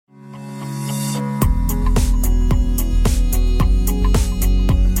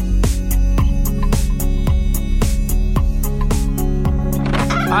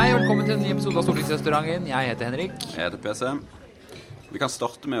Restauranten, jeg heter Henrik. Jeg heter PC. Vi kan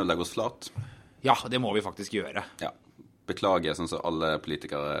starte med å legge oss flat. Ja, det må vi faktisk gjøre. Ja. Beklager, sånn som alle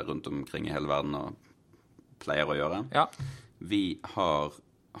politikere rundt omkring i hele verden og pleier å gjøre. Ja. Vi har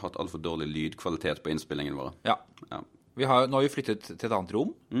hatt alt for dårlig lydkvalitet på innspillingen våre. Ja. Ja. Nå har vi flyttet til et annet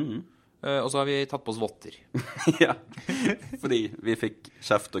rom, og så har vi tatt på oss votter. Ja, fordi vi fikk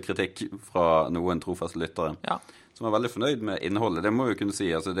kjeft og kritikk fra noen trofaste lyttere. Ja. Som var veldig fornøyd med innholdet, det må vi kunne si.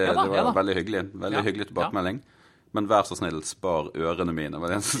 Altså det var veldig hyggelig. Veldig hyggelig tilbakemelding. Men vær så snill, spar ørene mine. Var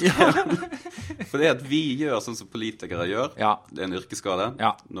det en som skrev. For det at vi gjør sånn som politikere gjør, det er en yrkesskade.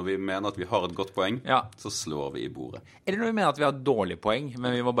 Ja. Når vi mener at vi har et godt poeng, så slår vi i bordet. Eller når vi mener at vi har et dårlig poeng, men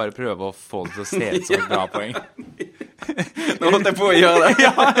vi må bare prøve å få det til å se ut som et bra poeng. Nå holdt jeg på å gjøre det.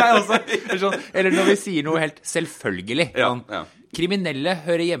 Ja, jeg også. Eller når vi sier noe helt selvfølgelig. Sånn, kriminelle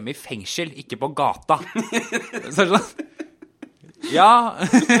hører hjemme i fengsel, ikke på gata. Sånn. Ja,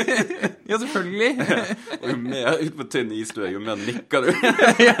 ja, selvfølgelig. Og jo mer ut på tynn is du er, jo mer nikker du.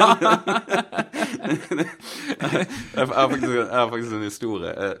 Ja. Jeg har faktisk en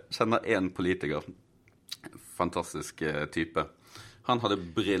historie. Jeg kjenner en politiker. Fantastisk type. Han hadde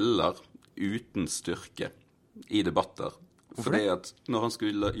briller uten styrke i debatter. Fordi at når han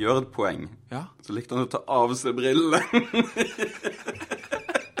skulle gjøre et poeng, så likte han å ta av seg brillene.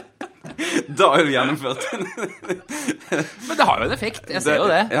 Da er det gjennomført. Men det har jo en effekt, jeg ser jo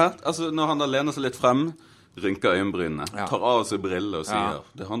det. Ja, altså når han da lener seg litt frem, rynker øyenbrynene, tar av seg briller og sier,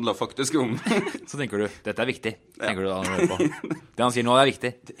 det handler faktisk om. Så tenker du, dette er viktig, tenker du da når du hører på. Det han sier nå er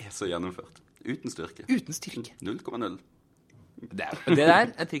viktig. Det er så gjennomført. Uten styrke. Uten styrke. 0,0. Det der er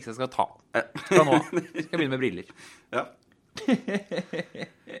et triks jeg skal ta fra nå. Skal jeg begynne med briller. Ja.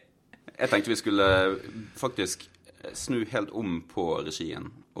 Jeg tenkte vi skulle faktisk snu helt om på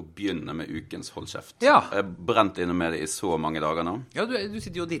regien og begynne med ukens Hold kjeft. Ja. Jeg har brent inne med det i så mange dager nå. Ja, du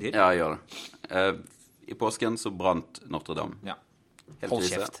sitter jo og dirrer. Ja, jeg gjør det. I påsken så brant Notre Dame. Ja. Helt Hold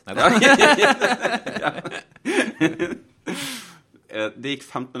krise. kjeft. Nei, det gikk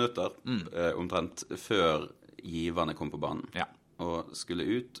 15 minutter omtrent før giverne kom på banen. Ja. Og skulle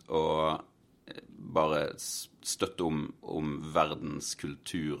ut og bare støtte om verdens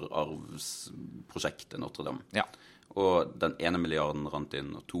kulturarvsprosjektet Notre Dame. Ja. Og den 1 milliarden rant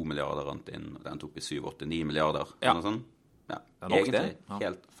inn, og 2 milliarder rant inn, og den tok i 7, 8, 9 milliarder. Ja. Sånn. Ja. Det er nok egentlig det. Ja.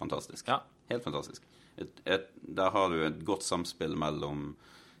 helt fantastisk. Ja. Helt fantastisk. Der har du et godt samspill mellom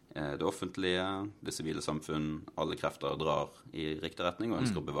det offentlige, det sivile samfunn, alle krefter drar i riktig retning og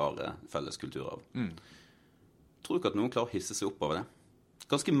ønsker å bevare felles kulturarv. Tror du ikke at noen klarer å hisse seg opp over det?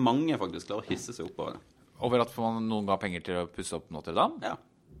 Ganske mange faktisk klarer å hisse seg opp over det. Over at noen ga penger til å pusse opp Notre Dame? Ja.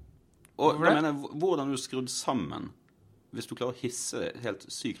 Og jeg mener, hvordan du skrudd sammen hvis du klarer å hisse helt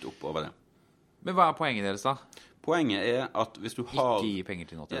sykt opp over det. Men hva er poenget deres da? Poenget er at hvis du har... Ikke gi penger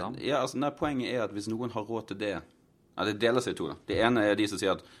til Notre Dame? Ja, altså, poenget er at hvis noen har råd til det... Ja, det deler seg i to da. Det ene er de som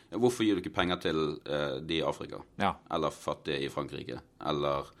sier at hvorfor gir du ikke penger til de i Afrika? Ja. Eller fattige i Frankrike?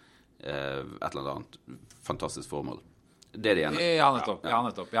 Eller et eller annet fantastisk formål. Det er det ene. Ja, nettopp.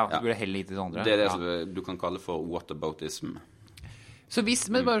 Ja, du burde heller gitt til de andre. Det er det som du kan kalle for whataboutism. Så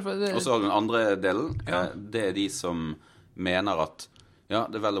hvis, men bare for... Og så har du den andre delen. Det er de som mener at ja,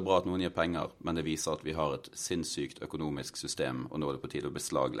 det er veldig bra at noen gir penger, men det viser at vi har et sinnssykt økonomisk system, og nå er det på tide å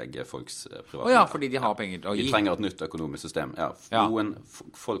beslaglegge folks private. Ja, fordi de har penger til å gi. Vi trenger et nytt økonomisk system. Ja,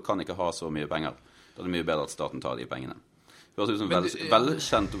 folk kan ikke ha så mye penger. Da er det mye bedre at staten tar de pengene. Det høres ut som en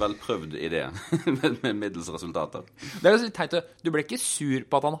velkjent og velprøvd idé med middels resultater. Det er jo litt teit. Du ble ikke sur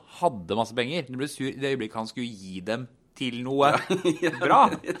på at han hadde masse penger. Du ble sur i det øyeblikket han skulle gi dem til noe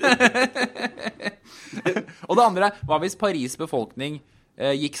bra. Og det andre er, hva hvis Paris befolkning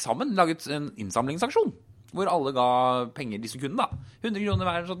gikk sammen, laget en innsamlingsaksjon, hvor alle ga penger de som kunne da. 100 kroner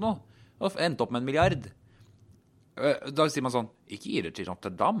hver eller sånt nå, og endte opp med 1 milliard. Da sier man sånn, ikke gi det til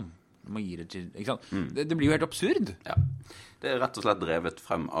Notre Dame. Du må gi det til, ikke sant? Det blir jo helt absurd. Ja, det er rett og slett drevet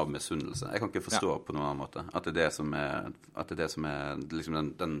frem av misunnelse. Jeg kan ikke forstå på noen annen måte at det er det som er liksom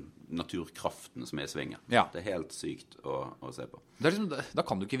den naturkraften som er i svingen. Ja. Det er helt sykt å se på. Det er liksom, da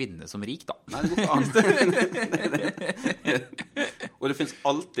kan du ikke vinne som rik da. Nei, det går ikke an. Og det finnes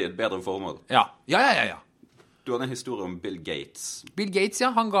alltid et bedre formål. Ja. Du hadde en historie om Bill Gates. Bill Gates,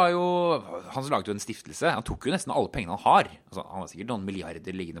 ja, han laget jo en stiftelse. Han tok jo nesten alle pengene han har. Altså, han har sikkert noen milliarder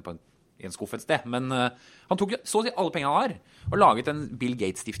liggende i en skuff et sted, men han tok jo så å si alle pengene han har, og laget en Bill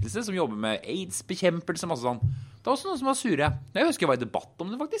Gates-stiftelse som jobber med AIDS-bekjempelse, masse sånn. Det var også noen som var sure. Jeg husker jeg var i debatt om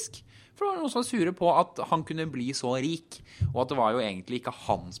det faktisk. For det var noen som var sure på at han kunne bli så rik. Og at det var jo egentlig ikke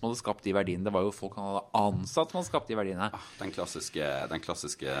han som hadde skapt de verdiene. Det var jo folk han hadde ansatt som hadde skapt de verdiene. Den klassiske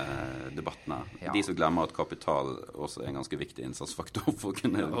debatten her. Ja. De som glemmer at kapital også er en ganske viktig innsatsfaktor for å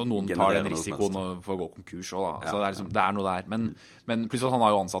kunne Og noen tar den risikoen for å gå konkurs også, da. Så det er, liksom, det er noe der. Men plutselig han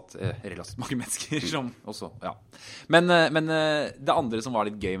har jo ansatt relativt mange mennesker som også, ja. Men det andre som var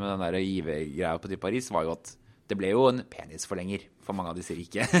litt gøy med den der IV-greia på til Paris, var jo at det ble jo en penisforlenger for mange av disse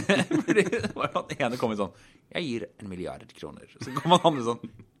rike. Fordi det var jo at ene kom sånn, jeg gir 1 milliard kroner. Så kom han andre sånn,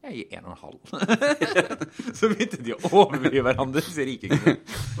 jeg gir 1,5. Så begynte de å overby hverandre, disse rike.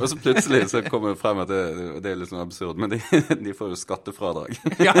 Og så plutselig så kommer det frem at det er litt sånn absurd, men de får jo skattefradrag.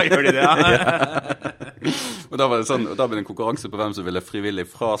 Ja, gjør de det, ja. Og da var det sånn, og da ble det en konkurranse på hvem som ville frivillig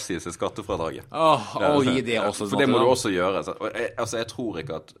frasi seg skattefradraget. Og gi det også. For det må du også gjøre. Jeg tror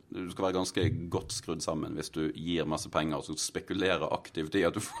ikke at du skal være ganske godt skrudd sammen hvis du gir masse penger og så spekulerer aktivt i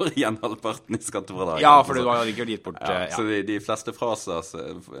at du får igjen halvparten i skattefradraget. Ja, for du har jo ikke gitt bort. Ja, så de fleste fraser,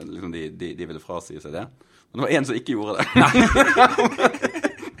 liksom de ville frasi seg det. Men det var en som ikke gjorde det.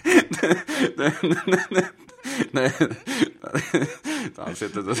 Nei, han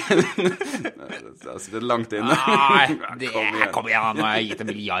sitter langt inne. Nei, kom igjen, nå har jeg gitt 1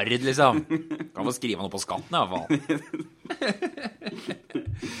 milliard, liksom. Kan få skrive noe på skatten i hvert fall.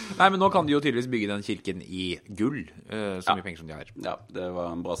 Nei, men nå kan de jo tydeligvis bygge den kirken i gull, så mye penger som de har. Ja, det var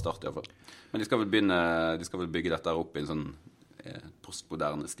en bra start i hvert fall. Men de skal vel bygge dette opp i en sånn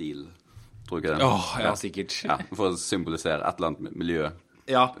postmoderne stil, tror du ikke det? Ja, sikkert. Ja, for å symbolisere et eller annet miljø.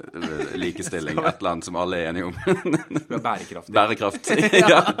 Ja. Likestilling, et eller annet som alle er enige om. Bærekraft.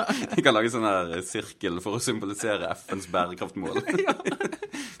 Ja. De kan lage sånn her sirkel for å symbolisere FNs bærekraftmål.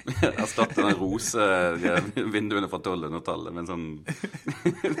 Erstatte den rose vinduene fra 1200-tallet med en sånn...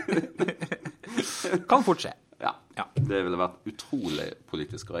 Kan fort skje. Ja. Det ville vært utrolig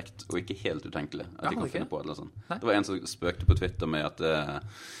politisk korrekt, og ikke helt utenkelig at de kan finne på det. Sånn. Det var en som spøkte på Twitter med at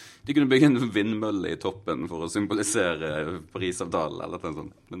de kunne bygge en vindmølle i toppen for å symbolisere Paris-avtalen, eller noe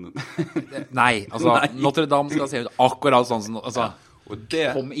sånt. Nei, altså, Notre Dame skal se ut akkurat sånn som, altså,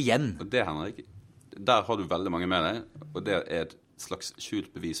 kom igjen. Og det, Henrik, der har du veldig mange med deg, og det er et slags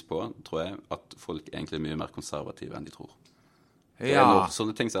skjult bevis på, tror jeg, at folk egentlig er mye mer konservative enn de tror. Det er når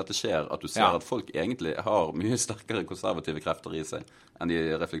sånne ting som dette skjer, at du ser at folk egentlig har mye sterkere konservative krefter i seg enn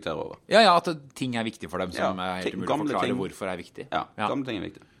de reflekterer over. Ja, at ting er viktig for dem, som er helt umulig å forklare hvorfor er viktig. Ja, gamle ting er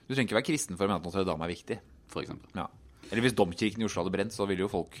viktig. Du trenger ikke være kristen for å mene at Notre Dame er viktig. For eksempel. Ja. Eller hvis domkirken i Oslo hadde brent, så ville jo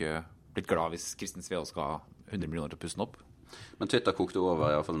folk blitt glad hvis kristen Sve skal ha 100 millioner til å pusse den opp. Men Twitter kokte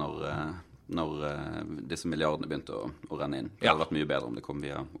over i hvert fall når disse milliardene begynte å renne inn. Det hadde vært mye bedre om det kom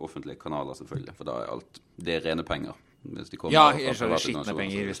via offentlige kanaler, selvfølgelig. For da er alt det er rene penger. Hvis de kommer jeg skjønner skittende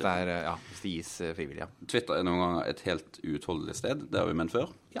penger hvis det gis frivillig. Ja. Twitter er noen ganger et helt uutholdelig sted. Det har vi ment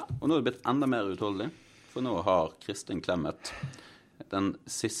før. Ja. Og nå er det blitt enda mer uutholdelig. For nå har Kristin Clemet, den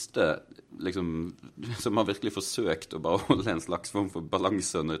siste liksom, som har virkelig forsøkt å bare holde en slags form for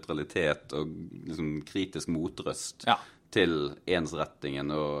balanse og nøytralitet og liksom, kritisk motrøst til ensrettingen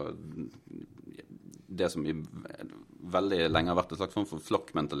og det som i veldig lenge har vært en slags form for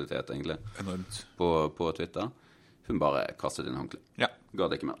flokkmentalitet egentlig. Enormt. På Twitter. Hun bare kastet inn håndkle. Ja. Ga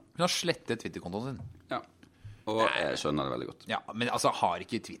det ikke mer. Hun har slettet Twitter-kontoen sin. Ja. Og jeg skjønner det veldig godt. Ja, men altså, har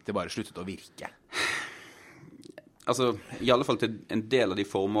ikke Twitter bare sluttet å virke? Altså, i alle fall til en del av de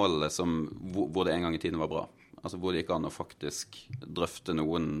formålene hvor det en gang i tiden var bra. Altså, hvor det gikk an å faktisk drøfte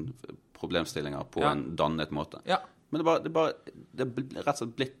noen problemstillinger på en dannet måte. Ja. Men det er rett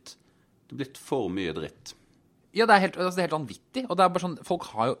og slett blitt for mye dritt. Ja, det er helt vanvittig. Og det er bare sånn, folk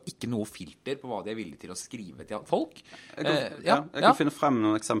har jo ikke noe filter på hva de er villige til å skrive til folk. Jeg kan finne frem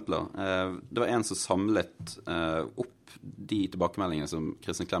noen eksempler. Det var en som samlet opp de tilbakemeldingene som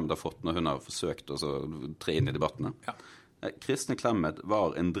Kristin Clemet har fått når hun har forsøkt å tre inn i debattene. Ja. Kristin Clemet var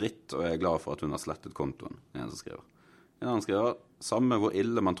en dritt, og jeg er glad for at hun har slettet kontoen. En som skriver. En annen skriver, samme hvor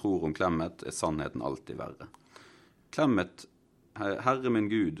ille man tror om Clemet, er sannheten alltid verre. Clemet, herre min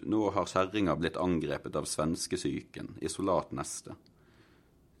Gud, nå har kjerringa blitt angrepet av svenskesyken, isolat neste.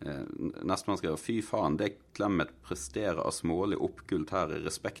 Nestemann skriver, fy faen, det Clemet presterer av smålig oppkult her er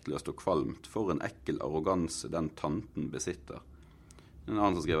respektløst og kvalmt, for en ekkel arroganse den tanten besitter. En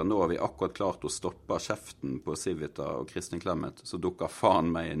annen som skriver, nå har vi akkurat klart å stoppe kjeften på Civita og Kristin Clemet, så dukker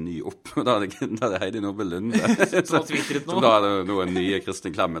faen meg en ny opp. Og da er det Heidi Nordby Lunde. Så twitteret nå. Så da er det noen nye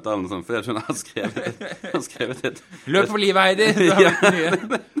Kristin Clemet, eller noe sånt, fordi hun har skrevet et... Løp for livet, Heidi! Det har vært nye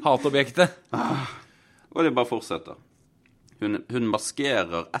hatobjektet. Og det bare fortsetter. Hun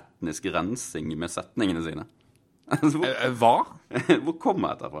maskerer etnisk rensing med setningene sine. Hva? Hvor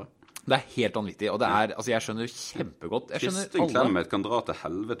kommer dette fra? Det er helt vanvittig, og det er, altså jeg skjønner kjempegodt. Jeg skjønner Kristin alle. Clemet kan dra til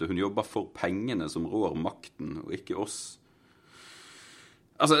helvete. Hun jobber for pengene som rår makten, og ikke oss.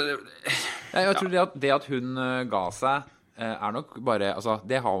 Altså... Jeg tror det at hun ga seg, er nok bare, altså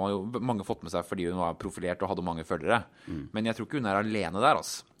det har man jo mange fått med seg fordi hun var profilert og hadde mange følgere. Men jeg tror ikke hun er alene der,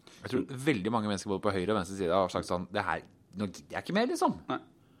 altså. Jeg tror veldig mange mennesker både på høyre og venstre side har sagt sånn, det her, nå gidder jeg ikke mer, liksom. Nei.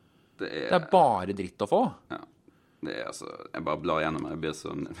 Det er bare dritt å få. Ja. Det er altså, jeg bare blar gjennom, jeg blir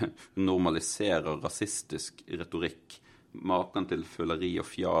sånn, normaliserer rasistisk retorikk, maken til føleri og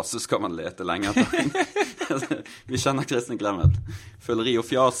fjas, så skal man lete lenge etter. Vi kjenner Kristin Clemet. Føleri og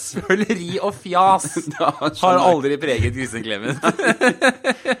fjas. Føleri og fjas har aldri preget Kristin Clemet.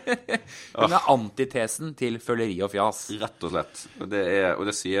 Den er antitesen til føleri og fjas. Rett og slett. Og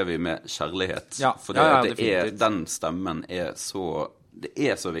det sier vi med kjærlighet. Ja. For den stemmen er så... Det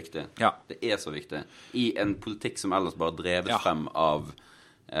er så viktig. Ja. Det er så viktig. I en politikk som ellers bare drevet frem av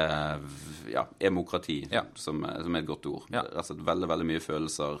demokrati, som er et godt ord. Ja. Altså veldig, veldig mye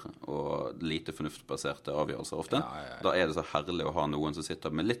følelser og lite fornuftbaserte avgjørelser ofte. Ja. Da er det så herlig å ha noen som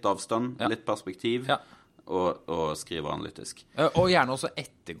sitter med litt avstand, litt perspektiv, og skriver analytisk. Og gjerne også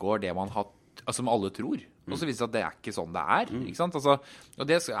ettergår det man har, altså, som alle tror. Og så viser det at det er ikke sånn det er. Ikke sant? Altså, og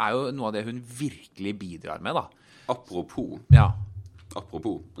det er jo noe av det hun virkelig bidrar med, da. Apropos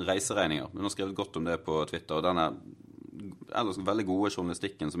reiseregninger. Hun har skrevet godt om det på Twitter, og denne ellers veldig gode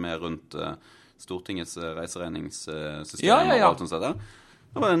journalistikken som er rundt Stortingets reiseregningssystem og alt sånt der.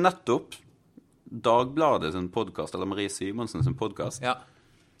 Da var det nettopp Dagbladet sin podcast, eller Marie Simonsen sin podcast,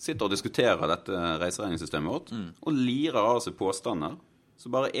 sitter og diskuterer dette reiseregningssystemet vårt, og lirer av seg påstander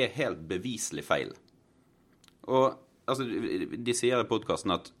som bare er helt beviselig feil. Og altså, de sier i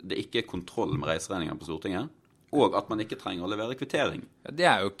podcasten at det ikke er kontroll med reiseregninger på Stortinget, og at man ikke trenger å levere kvittering. Det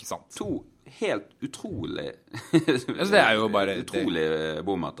er jo ikke sant. 2 helt utrolig altså, det er jo bare utrolig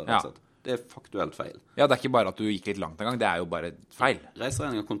bommater, rett og slett. Det er faktuelt feil. Ja, det er ikke bare at du gikk litt langt en gang, det er jo bare feil.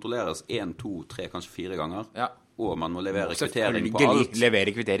 Reiseregninger kontrolleres 1, 2, 3, kanskje 4 ganger, og man må levere kvittering på alt.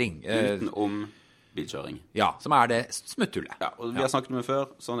 Levere kvittering. Utenom bilkjøring. Ja, som er det smutthullet. Ja, og vi har snakket om det før,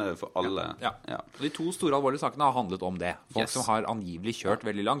 sånn er det for alle. Ja. Og de 2 store alvorlige sakene har handlet om det. Folk som har angivelig kjørt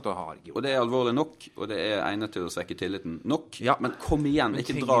veldig langt og har ikke gjort. Og det er alvorlig nok, og det er egnet til å svekke tilliten nok. Men kom igjen,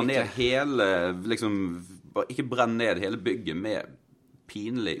 ikke dra ned hele, liksom, ikke brenn ned hele bygget med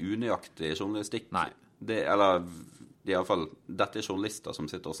pinlig, unøyaktig journalistikk. Nei. Eller i alle fall, dette er journalister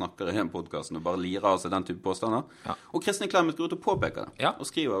som sitter og snakker i den podcasten og bare lirer av seg den type påstander. Og Kristin Clemet går ut og påpeker det, og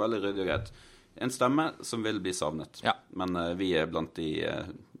skriver veldig ryddig og greit. En stemme som vil bli savnet. Men vi er blant de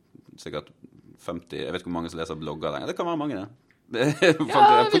sikkert 50, jeg vet ikke hvor mange som leser blogger lenger. Det kan være mange,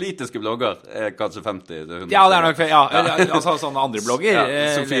 politiske blogger er kanskje 50. Ja, det er nok, altså sånne andre blogger.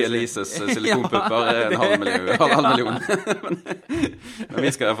 Sofie Elises silikonpupper er en halv million. Men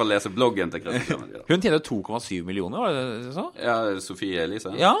vi skal i hvert fall lese bloggen til Kristin. Hun tjener 2,7 millioner, var det så? Ja, Sofie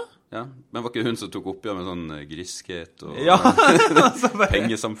Elise. Ja. Men var ikke hun som tok oppgjør med sånn griskhet og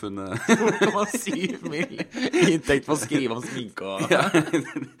pengesamfunnet? 2,7 mill. Inntekt på å skrive om sminke og...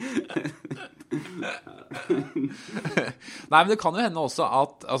 Nei, men det kan jo hende også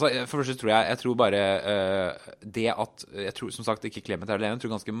at, altså, for først jeg tror bare det at, jeg tror som sagt ikke Clemet er alene, jeg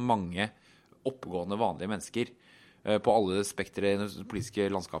tror ganske mange oppegående vanlige mennesker på alle spektere i det politiske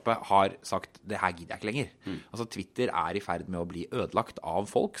landskapet har sagt, det her gidder jeg ikke lenger. Altså Twitter er i ferd med å bli ødelagt av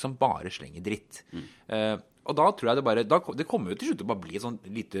folk som bare slenger dritt. Og da tror jeg det bare, det kommer jo til slutt å bare bli et sånn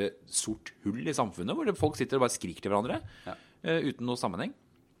lite sort hull i samfunnet, hvor folk sitter og bare skriker til hverandre, uten noe sammenheng.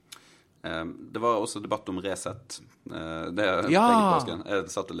 Det var også debatt om Resett. Jeg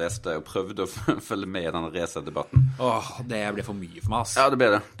satt og leste og prøvde å følge med i denne Resett-debatten. Det ble for mye for meg, ass. Ja, det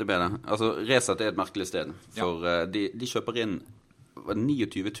ble det. Altså, Resett er et merkelig sted. For de kjøper inn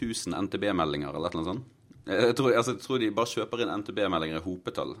 29 000 NTB-meldinger eller et eller annet sånt. Jeg tror de bare kjøper inn NTB-meldinger i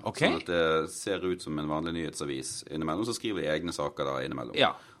hopetall. Sånn at det ser ut som en vanlig nyhetsavis innimellom. Så skriver de egne saker da innimellom.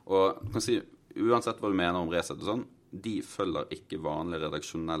 Og kan si, uansett hva du mener om Resett og sånn, de følger ikke vanlige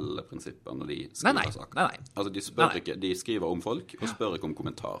redaksjonelle prinsipper når de skriver saker. Altså de skriver om folk og spør ikke om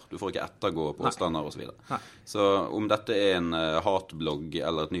kommentar. Du får ikke ettergå påstander og så videre. Så om dette er en hatblogg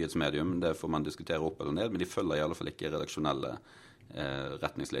eller et nyhetsmedium, det får man diskutere opp eller ned, men de følger i alle fall ikke redaksjonelle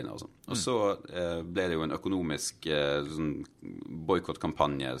retningslinjer og sånn. Og så ble det jo en økonomisk sånn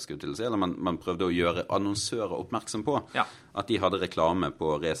boykottkampanje, skulle jeg til å si, eller man prøvde å gjøre annonsører oppmerksom på at de hadde reklame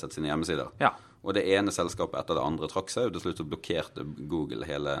på Resett sine hjemmesider. Og det ene selskapet etter det andre trakk seg, og til slutt blokkerte Google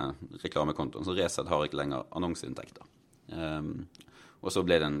hele reklamekontoen, så Resett har ikke lenger annonseinntekter. Og så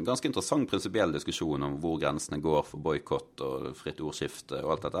ble det en ganske interessant prinsipiell diskusjon om hvor grensene går for boykott og fritt ordskifte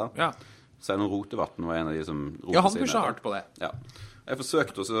og alt dette. Sveinung Rotevatn var en av de som ropte Ja, han sine. burde ha hørt på det. Ja. Jeg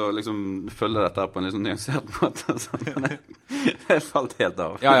forsøkte også å liksom følge dette her på en litt sånn nyansert måte, så jeg falt helt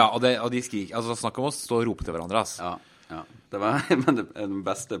av. Ja, og de skriker. Altså, snakk om å stå og rope til hverandre, ass. Ja. Det var den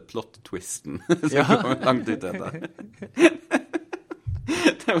beste plot-twisten som kom langt ut etter.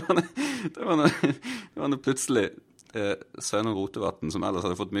 Det var når plutselig Sveinung Rotevatn, som ellers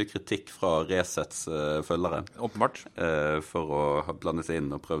hadde fått mye kritikk fra Resets følgere, Åpenbart. For å ha blandet seg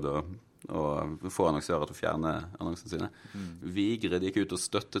inn og prøvd å få annonsører til å fjerne annonsene sine. Vigre gikk ut og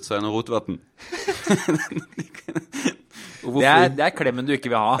støttet Sveinung Rotevatn. Det er klemmen du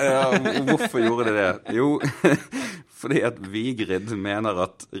ikke vil ha. Ja, hvorfor gjorde de det? Jo, fordi at Vigrid mener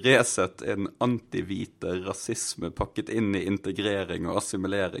at Resett er en anti-hvite rasisme pakket inn i integrering og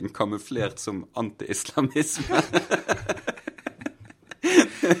assimilering, kamuflert som anti-islamisme.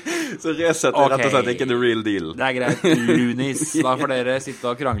 Så Resett er rett og slett ikke the real deal. Det er greit, Lunis. Da får dere sitte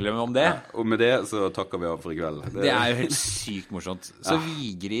og krangle om det. Ja, og med det så takker vi av for i kveld. Det er jo helt sykt morsomt. Så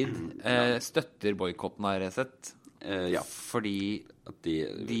Vigrid støtter boykotten av Resett. Ja. Fordi At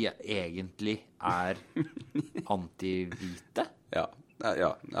de egentlig er anti-hvite? Ja,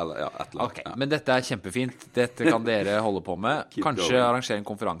 eller et eller annet. Ok, men dette er kjempefint. Dette kan dere holde på med. Kanskje arrangere en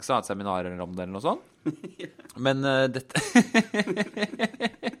konferanse, et seminar eller om det eller noe sånt. Men dette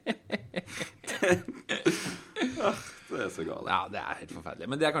Det er så galt. Ja, det er helt forferdelig.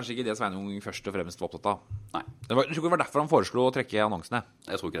 Men det er kanskje ikke det Sveinung først og fremst var opptatt av. Nei. Jeg tror ikke det var derfor han foreslo å trekke annonsene.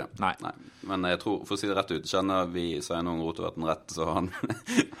 Jeg tror ikke det. Nei. Men jeg tror, for å si det rett ut, kjenner vi Sveinung Rotevatn rett, så han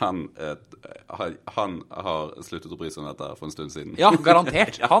har sluttet å bry seg om dette for en stund siden. Ja,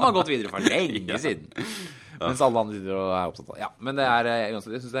 garantert. Han har gått videre for lenge siden. Mens alle andre sitter og er opptatt av det. Ja, men det er, jeg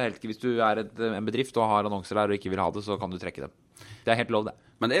synes det er helt, hvis du er en bedrift og har annonser der og ikke vil ha det, så kan du trekke dem. Det er helt lov, det.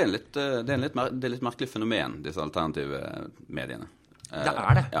 Men det er litt merkelig fenomen, disse alternative mediene. Det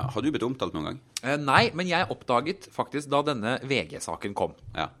er det. Ja, har du blitt omtalt noen gang? Nei, men jeg oppdaget faktisk da denne VG-saken kom.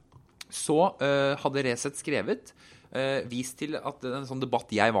 Ja. Så hadde Resett skrevet, vist til at en sånn debatt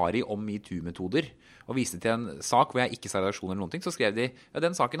jeg var i om MeToo-metoder, og viste til en sak hvor jeg ikke sa redaksjon eller noen ting, så skrev de,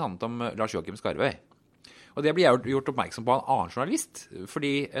 den saken handlet om Lars Joakim Skarvøy. Og det ble jeg gjort oppmerksom på av en annen journalist,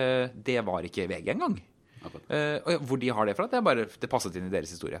 fordi det var ikke VG engang. Og hvor de har det fra, det passet inn i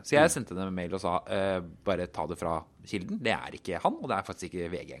deres historie. Så jeg sendte dem en mail og sa, bare ta det fra kilden. Det er ikke han, og det er faktisk ikke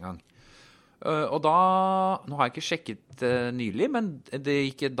VG engang. Og da, nå har jeg ikke sjekket nylig, men det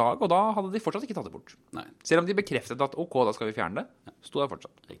gikk en dag, og da hadde de fortsatt ikke tatt det bort. Nei. Selv om de bekreftet at ok, da skal vi fjerne det, sto det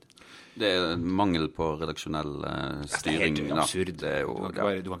fortsatt. Riktig. Det er mangel på redaksjonell styring. Det er helt absurd. Det er jo, du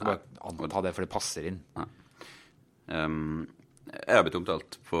kan ikke bare anta det, for det passer inn. Jeg har blitt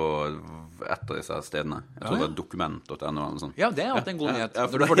omtalt på et av disse stedene. Jeg tror det var dokument.no eller noe sånt. Ja, det er alltid en god nyhet. Ja,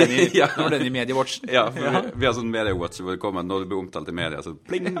 når du får den i Mediewatch. Ja, for vi har sånn Mediewatch hvor det kommer, når det blir omtalt i media, så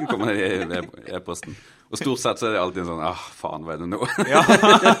pling, kommer det i e-posten. Og stort sett så er det alltid en sånn, faen, hva er det nå? Ja,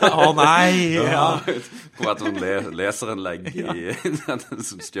 nei! Ja. På et sånn leserinnlegg i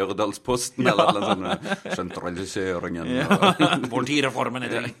Stjørdalsposten, eller et eller annet sånn sentraliseringen. Politireformen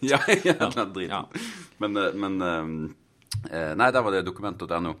er dritt. Ja, den driten. Men nei, der var det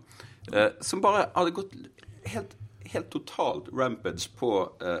dokument.no, som bare hadde gått helt totalt rampage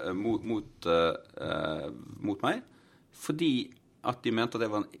på mot meg, fordi at de mente at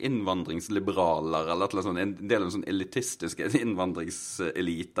jeg var en innvandringsliberaler, eller et eller annet sånt, en del av en sånn elitistisk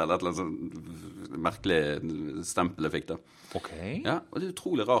innvandringselite, eller et eller annet sånn merkelig stempel jeg fikk da. Ok. Ja, og det er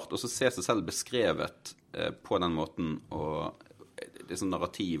utrolig rart å se seg selv beskrevet på den måten, og det er sånn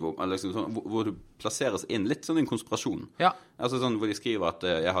narrativ eller liksom sånn, hvor du plasseres inn litt sånn en konspirasjon. Ja. Altså sånn hvor de skriver at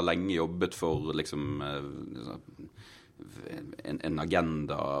jeg har lenge jobbet for liksom en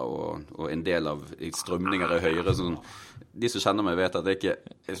agenda og en del av strømninger i Høyre. Sånn, de som kjenner meg vet at jeg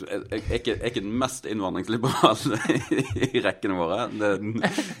er ikke den mest innvandringsliberale i rekkene våre.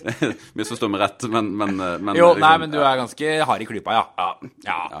 Misforstår meg rett, men jo, liksom, nei, men du er ganske hard i klypa, ja.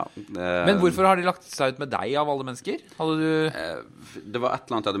 Men hvorfor har de lagt seg ut med deg av alle mennesker? Hadde du... Det var et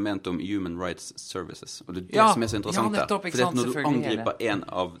eller annet jeg hadde ment om Human Rights Services, og det er det Ja, som er så interessant ja, nettopp, der. ikke sant, Fordi at når du selvfølgelig angriper en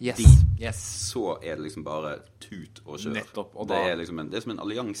av Yes. så er det liksom bare tut og kjør. Nettopp, og det da- er liksom det er som en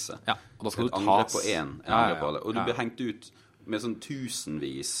allianse. Ja, og da skal Et du angrep tas. på en Ja, angrep på alle. Og du ja. blir hengt ut med sånn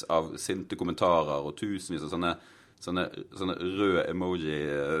tusenvis av sinte kommentarer og tusenvis av sånne sånne røde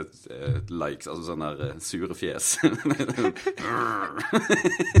emoji-likes, altså sånne der sure fjes.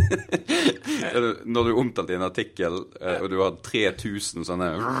 Når du omtalte i en artikkel, og du har 3000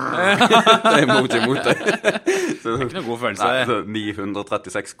 sånne emoji mot deg. Det er ikke noe god følelse. Nei, så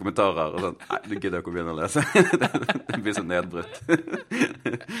 936 kommentarer, og sånn, nei, du gidder ikke å begynne å lese. Det blir så nedbrutt.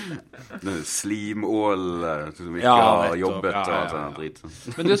 Slimål som ikke har jobbet og sånn drit.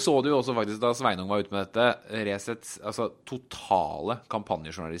 Men du så det jo også faktisk da Sveinung var ute med dette, Resets altså totale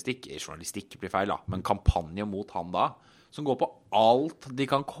kampanjejournalistikk blir feil da, men kampanje mot han da, som går på alt de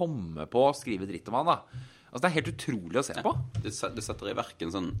kan komme på å skrive dritt om han da. Altså det er helt utrolig å se på. Det setter i verk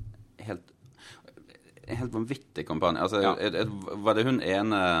en sånn helt vanvittig kampanje. Altså, var det hun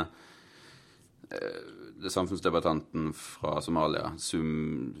ene samfunnsdebattanten fra Somalia,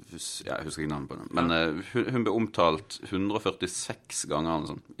 jeg husker ikke navnet på den, men hun ble omtalt 146 ganger eller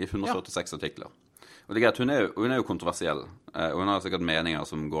sånn, i 146 artikler. Og det er greit, hun er jo kontroversiell, og hun har sikkert meninger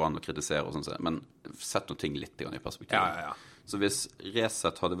som går an å kritisere og sånn, men sett noe ting litt i perspektiv. Ja. Så hvis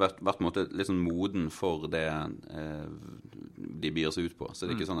Resett hadde vært på en måte litt sånn moden for det de byr seg ut på, så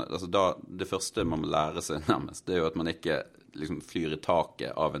det er ikke sånn, altså det første man må lære seg nærmest, det er jo at man ikke liksom flyr i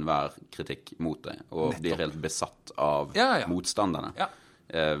taket av enhver kritikk mot deg, og blir helt besatt av motstanderne.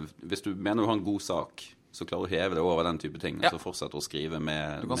 Hvis du mener du har en god sak, så klarer du å heve det over den type ting, og så fortsetter å skrive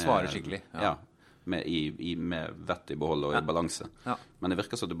med... Du kan svare skikkelig. Med vett i behold og i balanse. Men det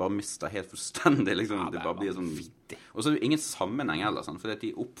virker så at du bare mister helt fullstendig liksom. Det bare blir sånn og så er det ingen sammenheng heller sånn, fordi at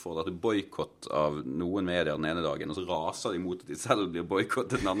de oppfordrer til boykott av noen medier den ene dagen, og så raser de mot at de selv blir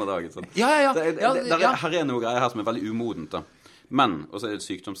boykottet den andre dagen sånn. Her er noe greier her som er veldig umodent da. Men, og så er det et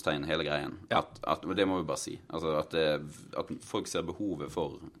sykdomstegn hele greien at det må vi bare si altså at folk ser behovet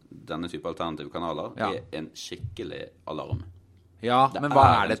for denne type alternative kanaler er en skikkelig alarm. Men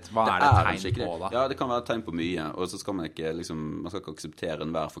hva er det tegn på da? Ja, det kan være et tegn på mye, og så skal man ikke man skal ikke akseptere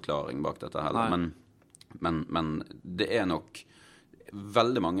enhver forklaring bak dette heller, men det er nok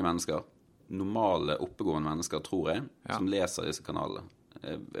veldig mange mennesker, normale, oppegående mennesker, tror jeg, som leser disse kanalene,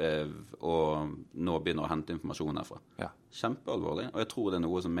 og nå begynner å hente informasjon herfra. Kjempealvorlig, og jeg tror det er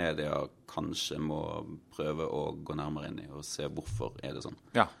noe som media kanskje må prøve å gå nærmere inn i, og se hvorfor er det sånn.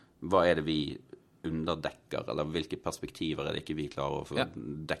 Hva er det vi underdekker, eller hvilke perspektiver er det ikke vi klarer å få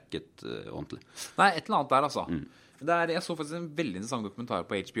dekket ordentlig? Nei, et eller annet der altså. Jeg så faktisk en veldig interessant dokumentar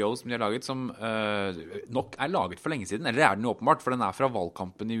på HBO som de har laget, som nok er laget for lenge siden, eller er den jo åpenbart, for den er fra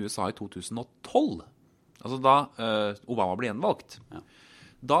valgkampen i USA i 2012. Altså da Obama ble gjenvalgt.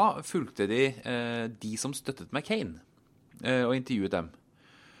 Da fulgte de som støttet McCain, og intervjuet dem.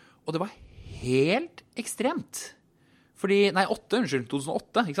 Og det var helt ekstremt.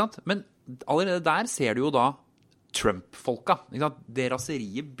 2008, ikke sant? Men allerede der ser du jo da Trump-folka, ikke sant? Det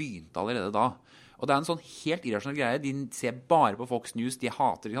raseriet begynte allerede da. Og det er en sånn helt irrasjonell greie. De ser bare på Fox News, de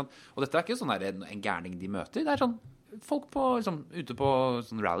hater, ikke sant? Og dette er ikke sånn en gærning de møter. Det er sånn folk ute på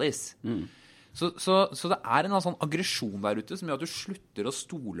sånn rallies. Så det er en sånn aggresjon der ute som gjør at du slutter å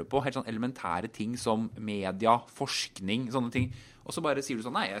stole på helt sånn elementære ting som media, forskning, sånne ting. Og så bare sier du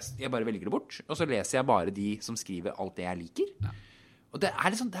sånn, nei, jeg bare velger det bort. Og så leser jeg bare de som skriver alt det jeg liker. Og det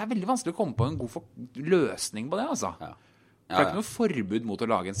er veldig vanskelig å komme på en god løsning på det, altså. Det er ikke noe forbud mot å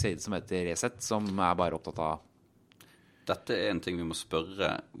lage en side som heter Reset, som er bare opptatt av... Dette er en ting vi må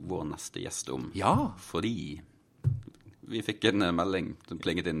spørre vår neste gjest om. Fordi vi fikk en melding som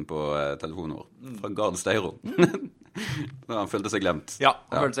plinget inn på telefonen vår fra Gard Steiro. Han følte seg glemt.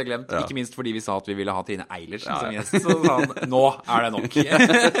 Han følte seg glemt. Ikke minst fordi vi sa at vi ville ha Trine Eilertsen som gjest. Så sa han, nå er det nok.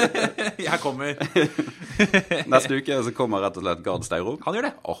 Jeg kommer. Neste uke så kommer rett og slett Gard Steiro. Han gjør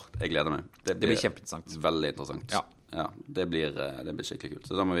det. Jeg gleder meg. Det blir kjempeinteressant. Veldig interessant. Det blir skikkelig kult.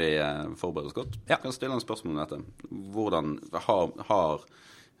 Så da må vi forberede oss godt. Jeg kan stille en spørsmål om dette. Hvordan har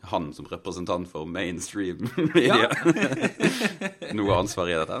han som representant for mainstream media noe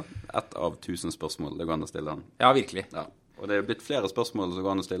ansvar i dette? Et av 1000 spørsmål det går an å stille han. Ja, virkelig. Og det er blitt flere spørsmål som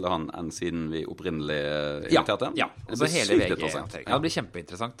går an å stille han enn siden vi opprinnelig inviterte. Altså hele VG. Det blir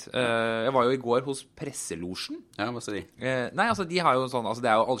kjempeinteressant. Jeg var jo i går hos Presselosjen. Hva sier de? Nei, altså de har jo sånn, altså det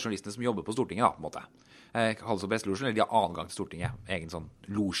er jo alle journalistene som jobber på Stortinget da, på en måte. Kalles jo Presselosjen, eller de har annen gang til Stortinget. Egen sånn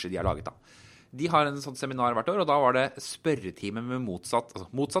losje de har laget da. De har en sånn seminar hvert år, og da var det spørretime med motsatt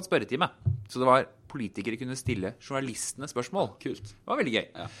spørretime. Så det var politikere kunne stille journalistene spørsmål. Kult. Det var veldig gøy.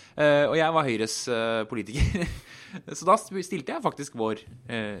 Og jeg var Høyres politiker. Så da stilte jeg faktisk vår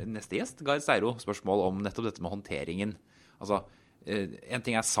neste gjest, Gard Steiro, spørsmål om nettopp dette med håndteringen. Altså, en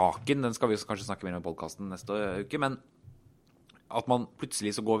ting er saken, den skal vi kanskje snakke mer om i podcasten neste uke, men at man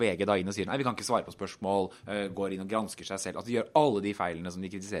plutselig så går VG da inn og sier nei, vi kan ikke svare på spørsmål, går inn og gransker seg selv, at de gjør alle de feilene som de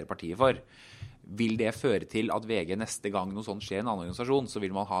kritiserer partiet for. vil det føre til at VG neste gang noe sånt skjer i en annen organisasjon, så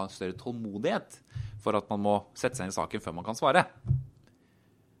vil man ha en større tålmodighet for at man må sette seg inn i saken før man kan svare.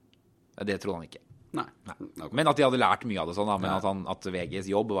 Det trodde han ikke. Nei. Okay. Men at de hadde lært mye av det sånn da, men at VGs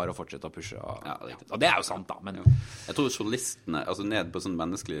jobb var å fortsette å pushe. Og det jo sant da, men... Jeg tror journalistene, altså ned på sånn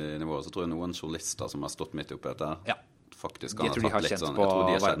menneskelig nivå, så tror jeg noen journalister som har stått midt oppi dette, faktisk kan ha tatt litt sånn, jeg tror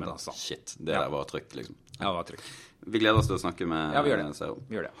de har varmen, altså. Shit, det der var trykk, liksom. Ja, det var trykk. Vi gleder oss til å snakke med vi gjør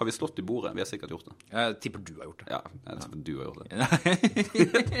det. Har vi slått i bordet? Vi har sikkert gjort det. Jeg tipper du har gjort det. Ja, jeg tipper du har gjort det.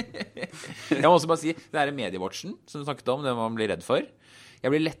 Jeg må også bare si, det mediewatchen som du snakket om, det man blir redd for. Jeg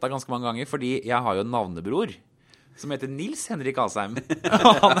blir lettet ganske mange ganger, fordi jeg har jo en navnebror som heter Nils Henrik Asheim.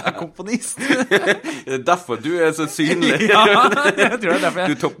 Han komponist. Det derfor du så synlig. Ja, jeg tror det derfor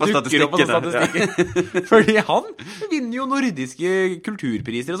jeg du topper statistikken. Fordi han vinner jo nordiske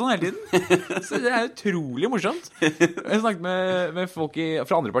kulturpriser og sånn hele tiden. Så det utrolig morsomt. Jeg snakket med folk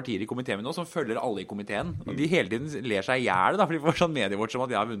fra andre partier i komiteen nå, som følger alle i komiteen. Og de hele tiden ler seg ihjel, da, for de får sånn medievårt som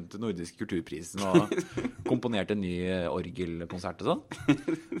at jeg har vunnet den nordiske kulturprisen og komponert en ny orgelkonsert og sånn.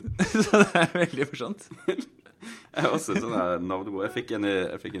 Så det veldig morsomt. Jeg har også sånn her navnebror. Jeg fikk en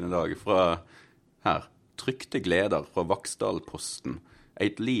i dag fra her. Trykte gleder fra Vaksdalposten.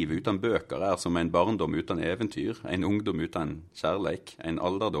 Et liv uten bøker som en barndom uten eventyr, en ungdom uten kjærleik, en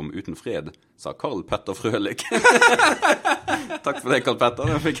alderdom uten fred, sa Karl Petter Frølik. Takk for det, Karl Petter.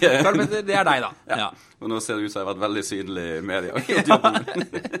 Det deg da. Ja. Og nå ser det ut som jeg har vært veldig synlig i media.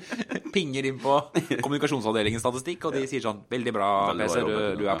 Pinger inn på kommunikasjonsavdelingens statistikk, og de sier sånn, veldig bra, PC,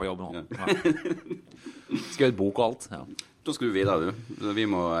 du på jobb nå. Skrevet bok og alt. Ja. Da skal du videre, du. Vi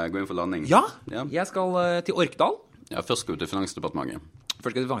må gå inn for landing. Ja, jeg skal til Orkdal. Ja, først skal du til Finansdepartementet.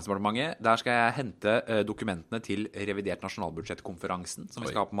 Der skal jeg hente dokumentene til revidert nasjonalbudsjettkonferansen, som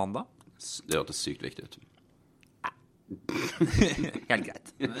vi skal ha på mandag. Det hørtes sykt viktig ut. Helt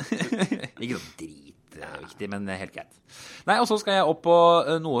greit. Ikke noe dritviktig, men helt greit. Nei, og så skal jeg opp på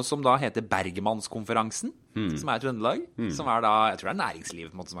noe som da heter Bergmannskonferansen, som i Trøndelag, som da, jeg tror det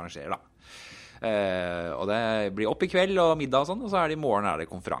næringslivet på en måte som arrangerer da. Og det blir opp i kveld og middag og sånn, og så i morgen det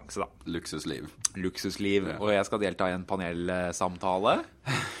konferanse da. Luksusliv, og jeg skal delta i en panelsamtale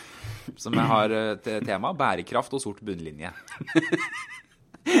som jeg har til tema bærekraft og sort bunnlinje.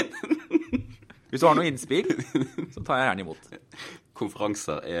 Hvis du har noe innspill, så tar jeg gjerne imot.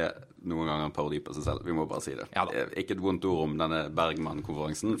 Konferanser noen ganger en parodi på seg selv, vi må bare si det. Ja, ikke et vondt ord om denne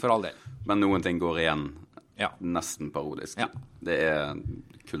Bergman-konferansen, for all del. Men noen ting går igjen nesten parodisk. Ja. Det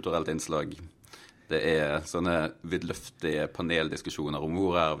kulturelt innslag. Det sånne vidløftige paneldiskusjoner om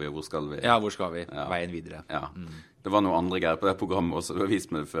hvor vi og hvor skal vi. Ja, hvor skal vi? Veien videre. Ja. Det var noen andre greier på det programmet også. Du har vist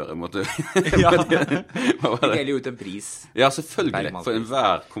meg det før. Jeg måtte... Det gjelder jo ut en pris. Ja, selvfølgelig. For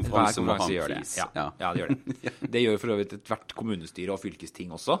enhver konferanse må ha en pris. Ja, det gjør det. Det gjør for øvrig hvert kommunestyre og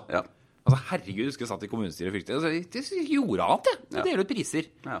fylkesting også. Ja. Altså, herregud, du skulle satt i kommunestyre og fylkesting. Det gjorde annet, det. Det deler ut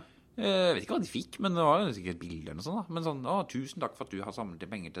priser. Ja. Jeg vet ikke hva de fikk, men det var jo sikkert bilder eller sånn da. Men sånn, tusen takk for at du har samlet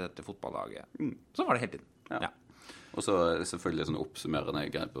penger til dette fotballaget. Sånn var det hele tiden. Ja. Og så selvfølgelig sånn oppsummerende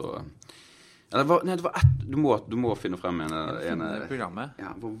greier på... Ja, du må finne frem en programmet.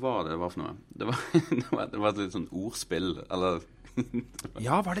 Ja, hvor var det for noe? Det var et litt sånn ordspill, eller...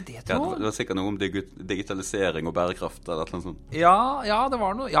 Ja, var det tror jeg? Det var sikkert noe om digitalisering og bærekraft, eller noe sånt. Ja, det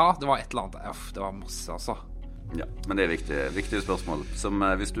var noe. Ja, det var et eller annet. Det var masse, altså. Ja, men det viktige spørsmål. Som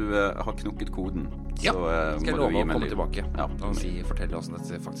hvis du har knukket koden, så skal jeg love å komme tilbake og fortelle oss hvordan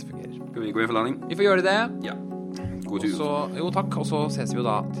dette faktisk fungerer. Skal vi gå inn for landing? Vi får gjøre det. Ja. God tur. Jo, takk. Og så ses vi jo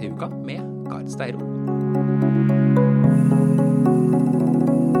da til uka med Gard Steiro.